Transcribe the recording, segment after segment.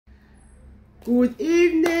Good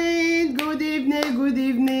evening,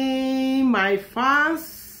 my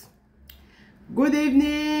fans. Good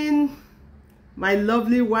evening, my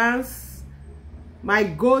lovely ones, my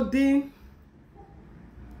golden,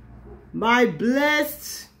 my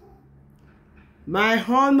blessed, my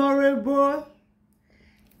honorable,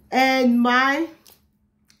 and my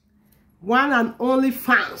one and only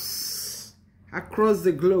fans across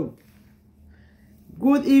the globe.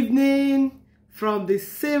 Good evening from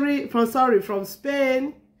from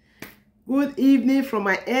Spain. Good evening from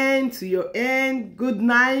my end to your end. Good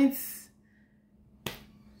night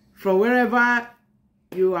from wherever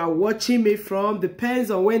you are watching me from. Depends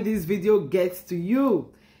on when this video gets to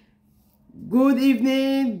you. Good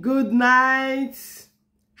evening, good night,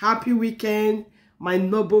 happy weekend, my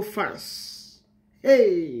noble fans.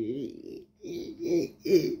 Hey.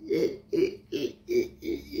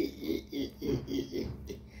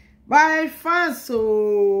 My fans,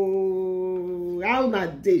 so how na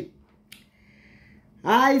dey?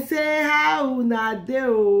 I say how na dey,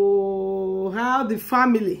 oh, how the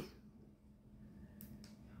family,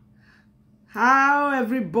 how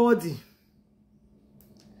everybody.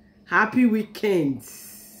 Happy weekend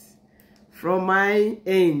from my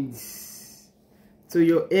end to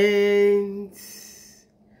your end.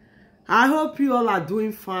 I hope you all are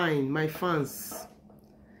doing fine, my fans.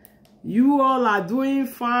 You all are doing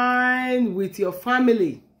fine with your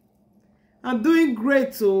family. I'm doing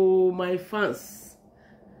great, oh, my fans.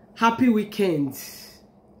 Happy weekend.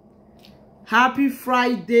 Happy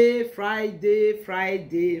Friday, Friday.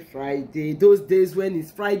 Those days when it's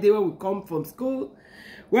Friday, when we come from school.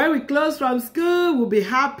 When we close from school, we'll be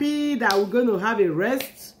happy that we're going to have a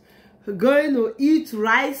rest. We're going to eat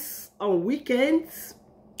rice on weekends.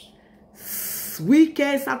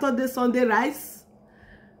 Weekend, Saturday, Sunday rice.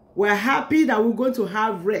 We're happy that we're going to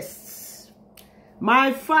have rest.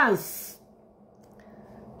 My fans,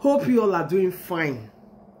 hope you all are doing fine.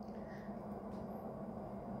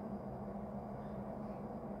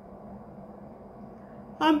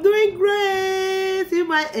 I'm doing great in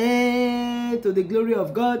my end. To the glory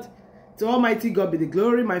of God, to Almighty God be the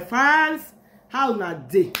glory. My fans, how na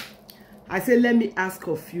day? I say, let me ask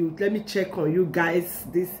of you, let me check on you guys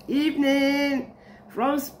this evening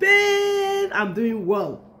from Spain. I'm doing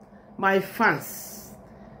well. My fans,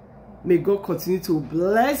 may God continue to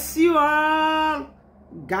bless you all,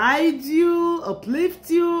 guide you, uplift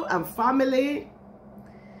you and family.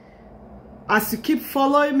 As you keep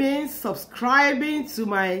following me, subscribing to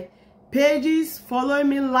my pages, following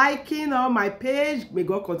me, liking on my page, may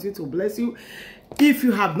God continue to bless you. If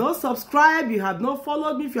you have not subscribed, you have not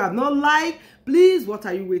followed me, if you have not liked, please, what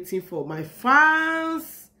are you waiting for? My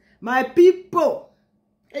fans, my people,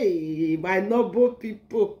 hey, my noble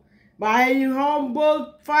people, my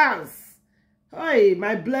humble fans, hey,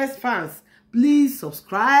 my blessed fans, please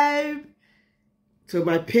subscribe to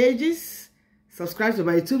my pages, subscribe to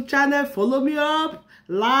my YouTube channel, follow me up,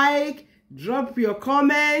 like, drop your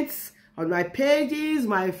comments on my pages,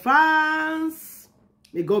 my fans.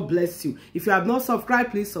 May God bless you. If you have not subscribed,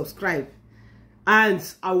 please subscribe. And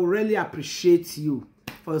I will really appreciate you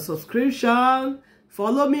for the subscription.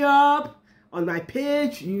 Follow me up on my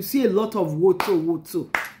page. You see a lot of woto.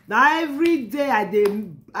 Now every day I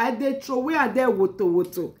throw away a day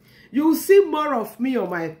woto. You will see more of me on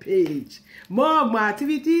my page. More of my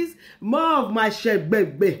activities, more of my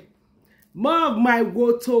shebebe, more of my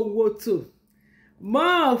woto.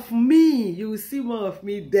 More of me. You will see more of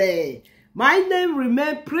me there. My name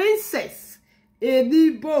remains Princess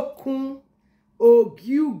Edibokun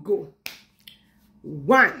Ogyugo,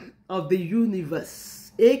 one of the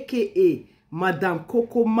universe, aka Madam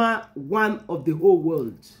Kokoma, one of the whole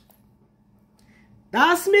world.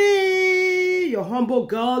 That's me, your humble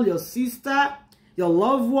girl, your sister, your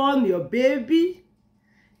loved one, your baby,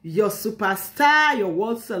 your superstar, your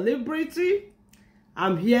world celebrity.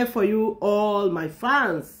 I'm here for you all, my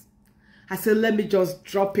fans. I said, let me just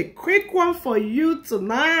drop a quick one for you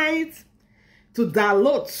tonight to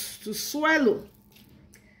download, to swallow,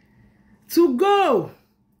 to go.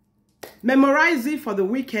 Memorize it for the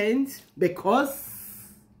weekend because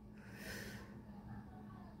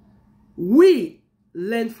we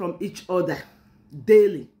learn from each other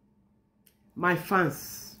daily. My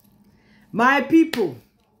fans, my people,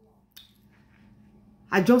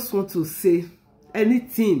 I just want to say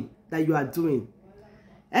anything that you are doing,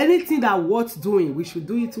 anything that worth doing, we should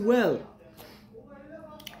do it well.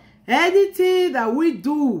 Anything that we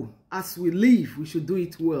do as we live, we should do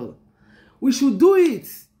it well. We should do it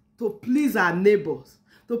to please our neighbors,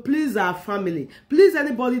 to please our family, please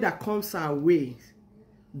anybody that comes our way.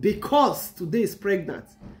 Because today is pregnant,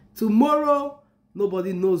 tomorrow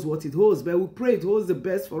Nobody knows what it holds, but we pray it holds the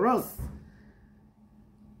best for us.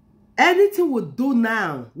 Anything we do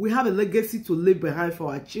now, we have a legacy to leave behind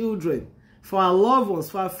for our children, for our loved ones,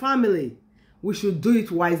 for our family. We should do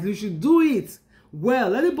it wisely. We should do it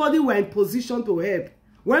well. Anybody we're in position to help,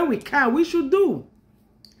 when we can, we should do.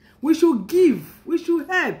 We should give. We should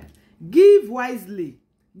help. Give wisely.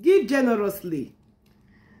 Give generously.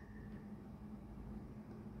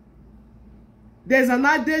 There's an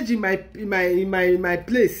adage in my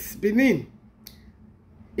place, Benin.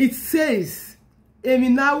 It says,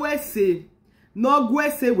 "Eminawe se no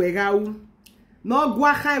gwe se wegau, no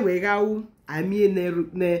gwachai wegau,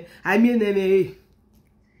 amiene."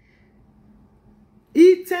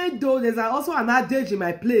 Even though there's also an adage in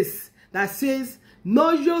my place that says,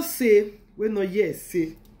 "No yo se we no ye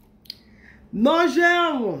se, no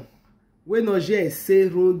je we no je se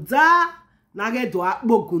runda nage do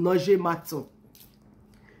akbogun no je maton."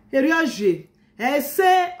 Erioje,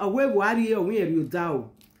 ese owe wari owe eri oda.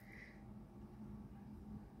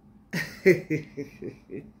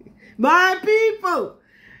 My people,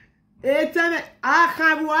 eteme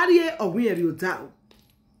akha wari owe eri oda.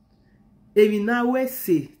 Emi na we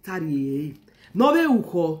se tari no be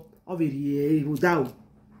uko owe eri oda.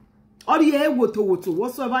 Ori e woto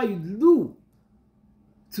whatsoever you do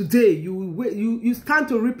today, you stand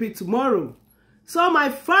to reap it tomorrow. So my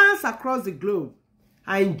fans across the globe,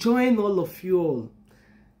 I enjoin all of you all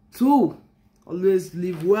to always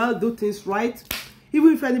live well, do things right.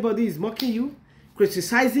 Even if anybody is mocking you,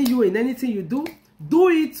 criticizing you in anything you do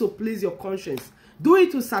it to please your conscience. Do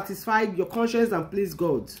it to satisfy your conscience and please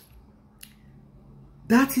God.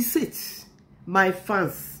 That is it, my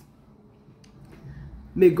fans.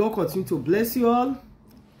 May God continue to bless you all.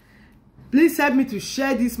 Please help me to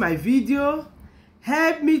share this, my video.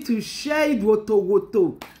 Help me to share it,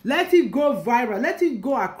 woto. Let it go viral. Let it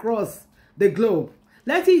go across the globe.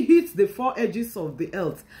 Let it hit the 4 edges of the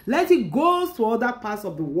earth. Let it go to other parts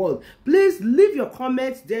of the world. Please leave your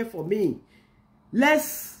comments there for me.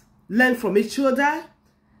 Let's learn from each other.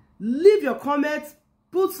 Leave your comments.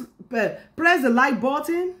 Press the like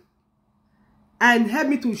button. And help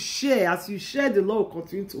me to share. As you share, the Lord will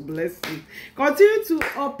continue to bless you. Continue to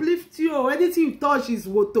uplift you. Anything you touch is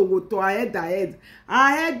woto. Ahead.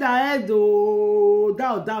 Oh,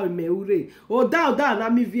 down, meure. Oh, down, na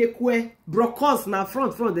mi viekwe. Brokos, na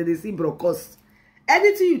front, they see brokos.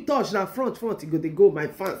 Anything you touch, na front, they go, my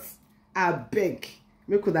fans. I beg.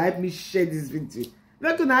 Make una help me share this video.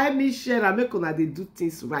 Make una help me share and make una they do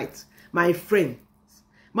things right. My friends.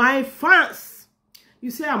 My fans. You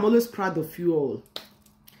say I'm always proud of you all.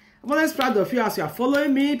 I'm always proud of you as you are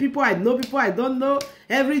following me. People I know, people I don't know.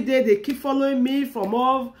 Every day they keep following me from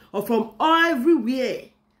all everywhere.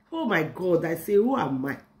 Oh my God, I say, who am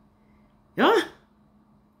I? Huh?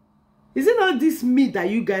 Is it not this me that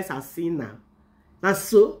you guys are seeing now? And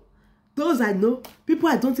so, those I know, people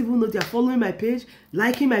I don't even know, they are following my page,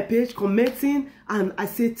 liking my page, commenting, and I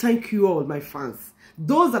say thank you all, my fans.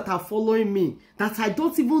 Those that are following me, that I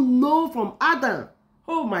don't even know from Adam.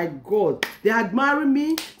 Oh my God, they admiring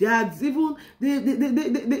me. They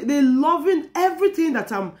loving everything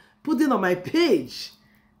that I'm putting on my page.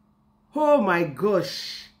 Oh my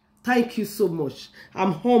gosh, thank you so much.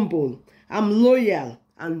 I'm humble, I'm loyal,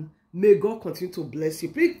 and may God continue to bless you.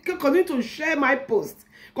 Please continue to share my post.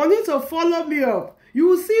 Continue to follow me up. You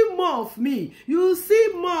will see more of me. You will see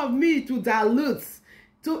more of me to dilute,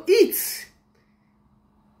 to eat.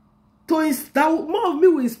 More of me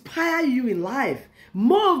will inspire you in life.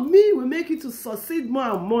 More of me will make you to succeed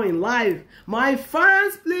more and more in life. My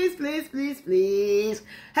fans, please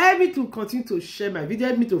help me to continue to share my video.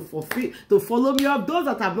 Help me to follow me up. Those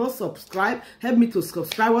that have not subscribed, help me to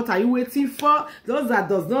subscribe. What are you waiting for? Those that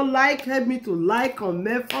does not like, help me to like,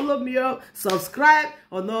 comment, follow me up, subscribe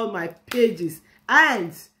on all my pages.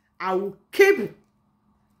 And I will keep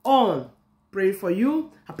on praying for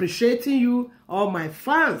you, appreciating you, all my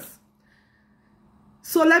fans.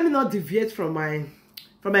 So let me not deviate from my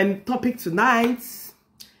topic tonight.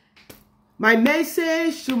 My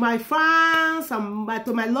message to my fans and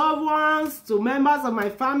to my loved ones, to members of my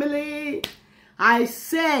family. I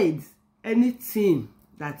said anything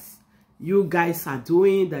that you guys are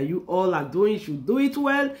doing, that you all are doing, you should do it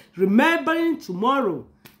well. Remembering tomorrow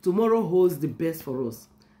holds the best for us.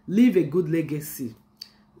 Leave a good legacy.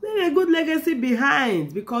 Leave a good legacy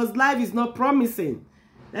behind, because life is not promising.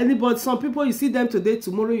 Anybody, some people, you see them today,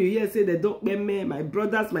 tomorrow you hear say they don't pay me, my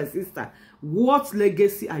brothers, my sister. What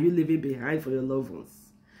legacy are you leaving behind for your loved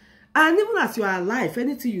ones? And even as you are alive,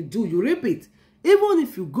 anything you do, you reap it. Even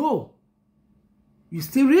if you go, you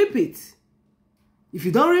still reap it. If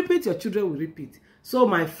you don't reap it, your children will reap it. So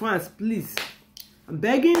my fans, please, I'm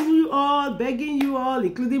begging you all,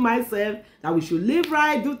 including myself, that we should live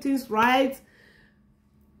right, do things right,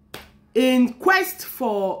 in quest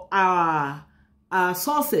for our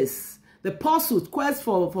sources, the pursuit, quest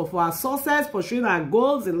for our sources, pursuing our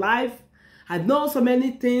goals in life. I know so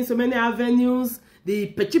many things, so many avenues,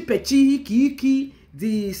 the pechi, hiki,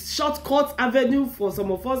 the shortcut avenue for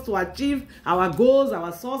some of us to achieve our goals,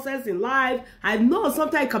 our sources in life. I know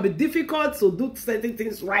sometimes it can be difficult to do certain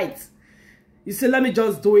things right. You say, let me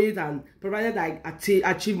just do it, and provided I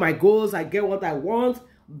achieve my goals, I get what I want.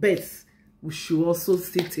 But we should also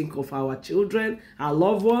still think of our children, our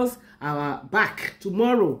loved ones, our back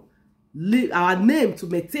tomorrow, our name to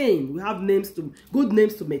maintain. We have names to, good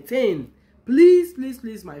names to maintain. Please, please,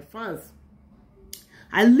 please, my fans.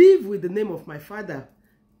 I live with the name of my father,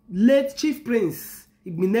 late Chief Prince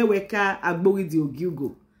Igmineweka Agbowidi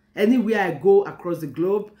Ogilgo. Anywhere I go across the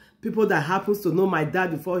globe, people that happens to know my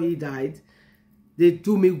dad before he died, they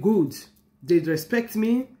do me good. They respect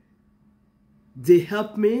me. They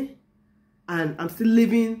help me. And I'm still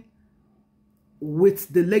living with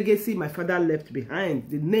the legacy my father left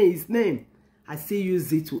behind. His name. I still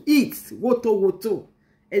use it to eat. Woto.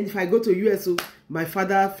 And if I go to US, my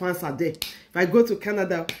father fans are there. If I go to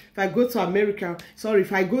Canada, if I go to America, sorry,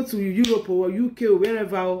 if I go to Europe or UK or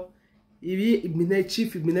wherever,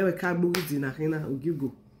 Chief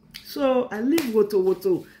so I live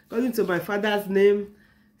Woto according to my father's name.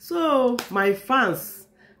 So my fans,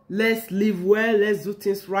 let's live well, let's do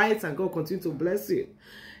things right, and God continue to bless you.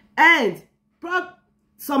 And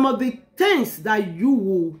some of the things that you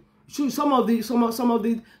will some of the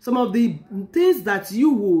things that you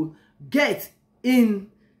will get in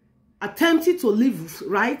attempting to live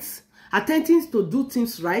right, attempting to do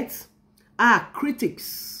things right, are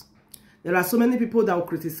critics. There are so many people that will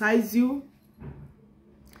criticize you,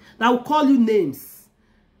 that will call you names,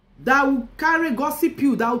 that will carry gossip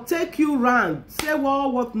you, that will take you around, say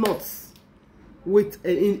what not with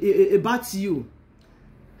about you.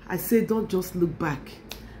 I say, don't just look back.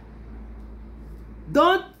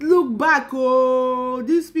 Don't look back. Oh,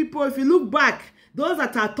 these people, if you look back, those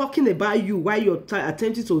that are talking about you while you're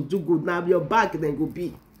attempting to do good, now your back then go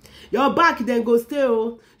be. Your back then go stay.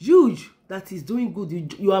 Oh, you that is doing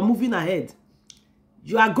good, you are moving ahead.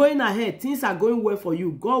 You are going ahead. Things are going well for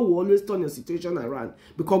you. God will always turn your situation around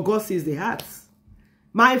because God sees the hearts.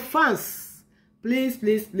 My fans, please,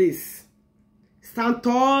 please, please, stand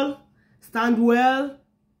tall, stand well,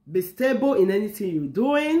 be stable in anything you're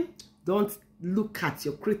doing. Don't look at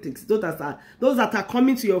your critics, those that are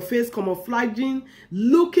coming to your face, camouflaging,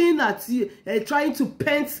 looking at you, trying to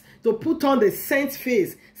paint, to put on the saint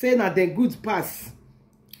face, saying that they're good pass.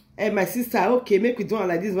 And my sister, okay, make we do it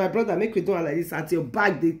like this. My brother, make we do it like this. At your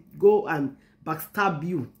back, they go and backstab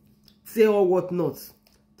you, say all what not.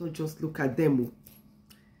 Don't just look at them.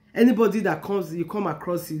 Anybody that comes, you come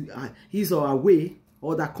across his or her way,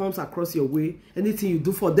 or that comes across your way, anything you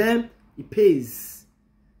do for them, it pays.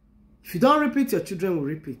 If you don't repeat, your children will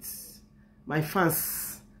repeat. My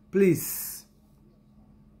fans, please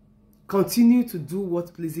continue to do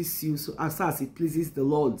what pleases you, so as it pleases the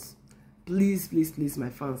Lord. Please, please, please, my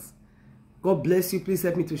fans. God bless you. Please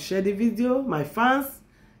help me to share the video. My fans,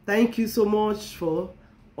 thank you so much for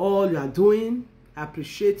all you are doing. I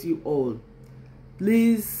appreciate you all.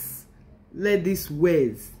 Please let these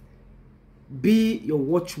words be your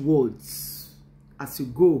watchwords as you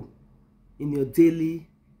go in your daily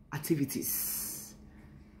activities.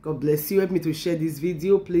 God bless you. Help me to share this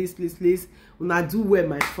video, please, please, please. Una do well,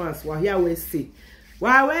 my fans. Well, here we say,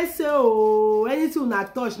 oh, anything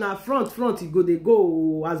una touch na front, you go they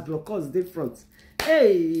go as blockers they front.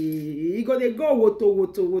 Hey, you go they go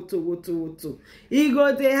woto. You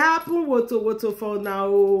go they happen woto for now,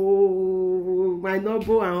 my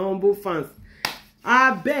noble and humble fans.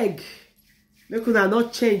 I beg, make una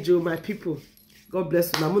not change, oh, my people. God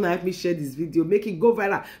bless you. Namuna, help me share this video. Make it go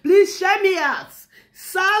viral. Please share me out.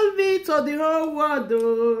 Sell me to the whole world,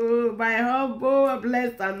 oh, my humble,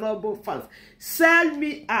 blessed, and noble fans. Sell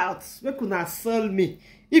me out. Make una sell me.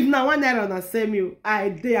 If na 1 naira una sell me, I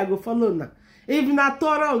go follow na. If na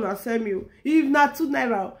Torah una sell me, if na 2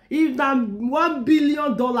 naira, if na $1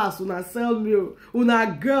 billion una sell me, una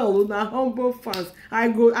girl, una humble fans, I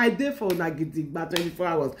dey for una gidigba 24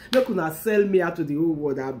 hours. Make una sell me out to the whole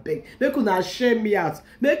world, I beg. Make una share me out.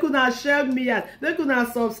 Make una share me out. Make una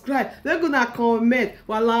subscribe. Make una comment.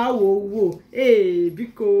 Wala wo. Hey,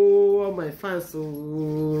 biko all my fans,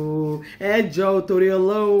 oh, Joe,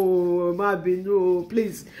 Toriolo, Mabino,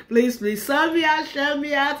 please, please, please, sell me out, share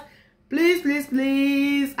me out.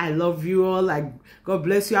 Please. I love you all. God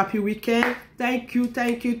bless you. Happy weekend. Thank you.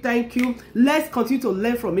 Let's continue to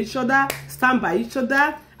learn from each other, stand by each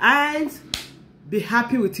other, and be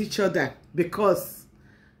happy with each other, because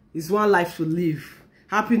it's one life to live.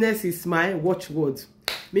 Happiness is my watchword.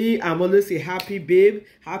 Me, I'm always a happy babe,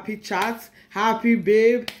 happy chat, happy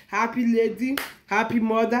babe, happy lady, happy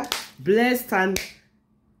mother, blessed and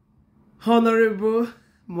honorable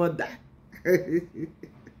mother.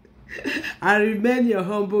 I remain your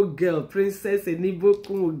humble girl, Princess Enibo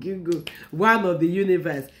Kumugigo, one of the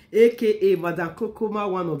universe, aka Madam Kokoma,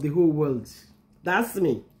 one of the whole world. That's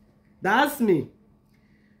me.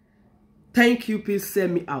 Thank you. Please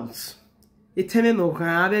send me out. Etene no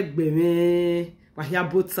grave gbeme wa hia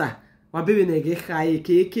bota wa bebe na ge khai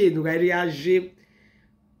keke no ga reage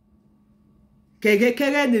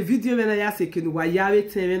kege ne video me na ya se ke no wa ya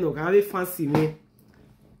etene no grave fancy me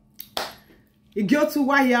igyo tu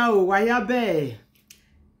wa ya be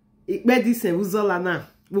ikpe di sen uzola na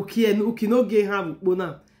uki no ge ha bukpo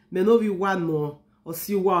na me no bi wa no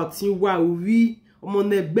osi wa otin wa owi omo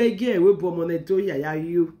na gbege we bo omo na do ya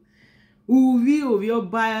yo Uvi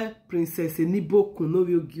oba Princess Enibo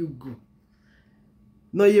Kunovi Ogiugu.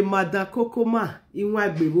 No ye Madam Kokoma inwa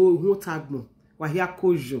gbebo ohun tagbon wa hia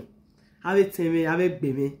kojo. Ave teme ave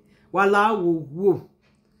gbeme. Wala wo.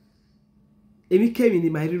 Emi kemi ni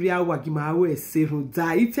ma riri awa gi ma we se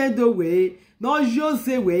ruda itendo we no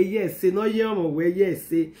jose we yes no ye omo we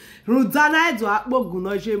yes ruda na edo akpogun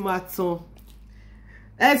no je maton.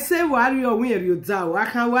 Ese wari ohun eri oda wa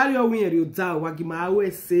kan wari ohun eri oda wa gi ma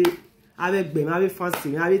we se avec ben avec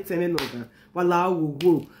fancy avec teme no gan wala wo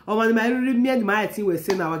o ma ri mi e ma ti we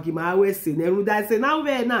se na wa gi ma we se na ru da se na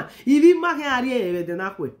we na ibi ma kan ari e de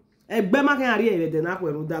na kwe egbe ma kan ari e de na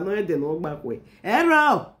kwe ru da no e de no gba kwe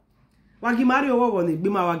ero wa gi ma ri owo ni gbe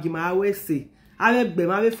ma wa gi ma we se avec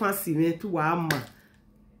ben avec fancy me tu wa ma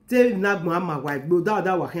te na gbon ama wa gbo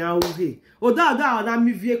da wa kan awuhe o da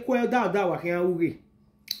mi vie kwe da wa kan awuhe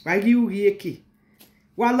wa gi uri eke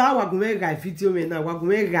wala wagume ga video me na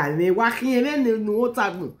wagume ga me wa kieme no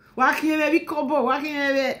tagun wa kieme bi kobo wa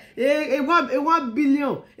kieme 1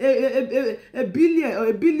 billion a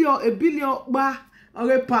billion ba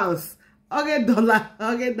ore pounds ore dollar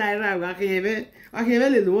ore naira wa kieme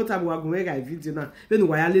le no tagun wagume ga video na be no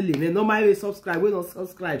wa ya lele me no my subscribe we no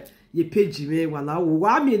subscribe ye page me wala wo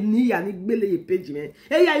wa mi ni ya ni gbele ye page me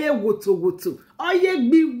e ya ye woto oye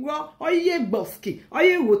gbiwo oye gboski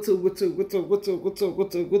oye woto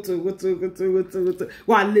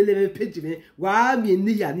wa lele me page me wa mi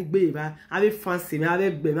ni ya ni gbe ba ave fancy me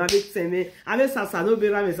ave gbe me ave teme ave sasa no be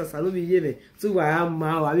ra me sasa no be ye me tu wa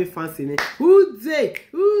ma ave fancy me ude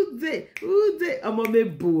omo me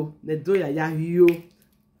bo ne do ya yo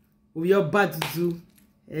o yo badudu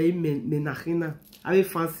amen me nakina ave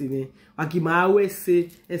fancy me wagi ma we se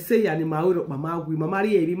ese ya ni ma oro pa ma wi ma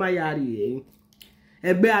ri eri ma ya ri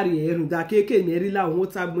egbe ari erun da keke ni eri la won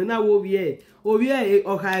ta gbon na wo wie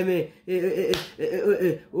oha me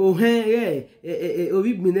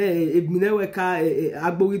obi gbine we ka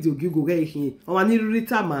agbori di ogigo ge hin o wa ni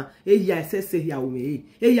rita ma eya esese ya wo me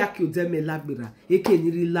eya ki o de me lagbera eke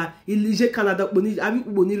ni rila ilije Canada po ni abi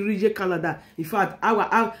po ni rije Canada in fact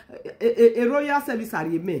our royal service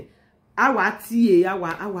ari me awa tie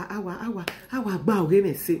awa gba oge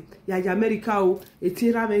me se ya America o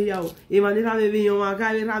eti ra me ya o e ma ni ra me bi yan wa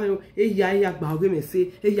ga ra me o e ya gba oge me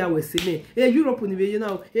se e ya we se me e Europe ni be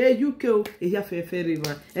na o e UK o e ya fe re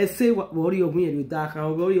ma e se wo ri ogun yen da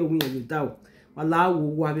kan wo ri ogun yen da o wala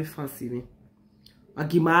wo wa be fancy me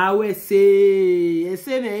agima we se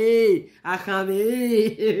ese me akan me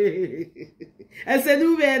ese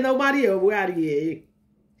nu be no mari o wa ri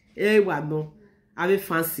e wa no ave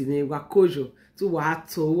fancy me wa kojo tu wa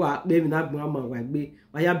to wa pe mi na gbon ama wa gbe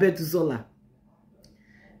wa ya bedu zola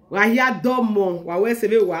wa ya domo wa we se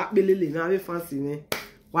be wa pelele me ave fancy me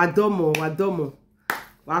wa domo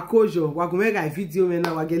wa kojo wa gun mega video me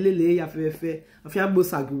na wa gelele ya fefe afia gbo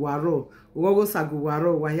saguwaro wo go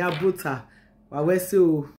saguwaro wa ya bota wa we se o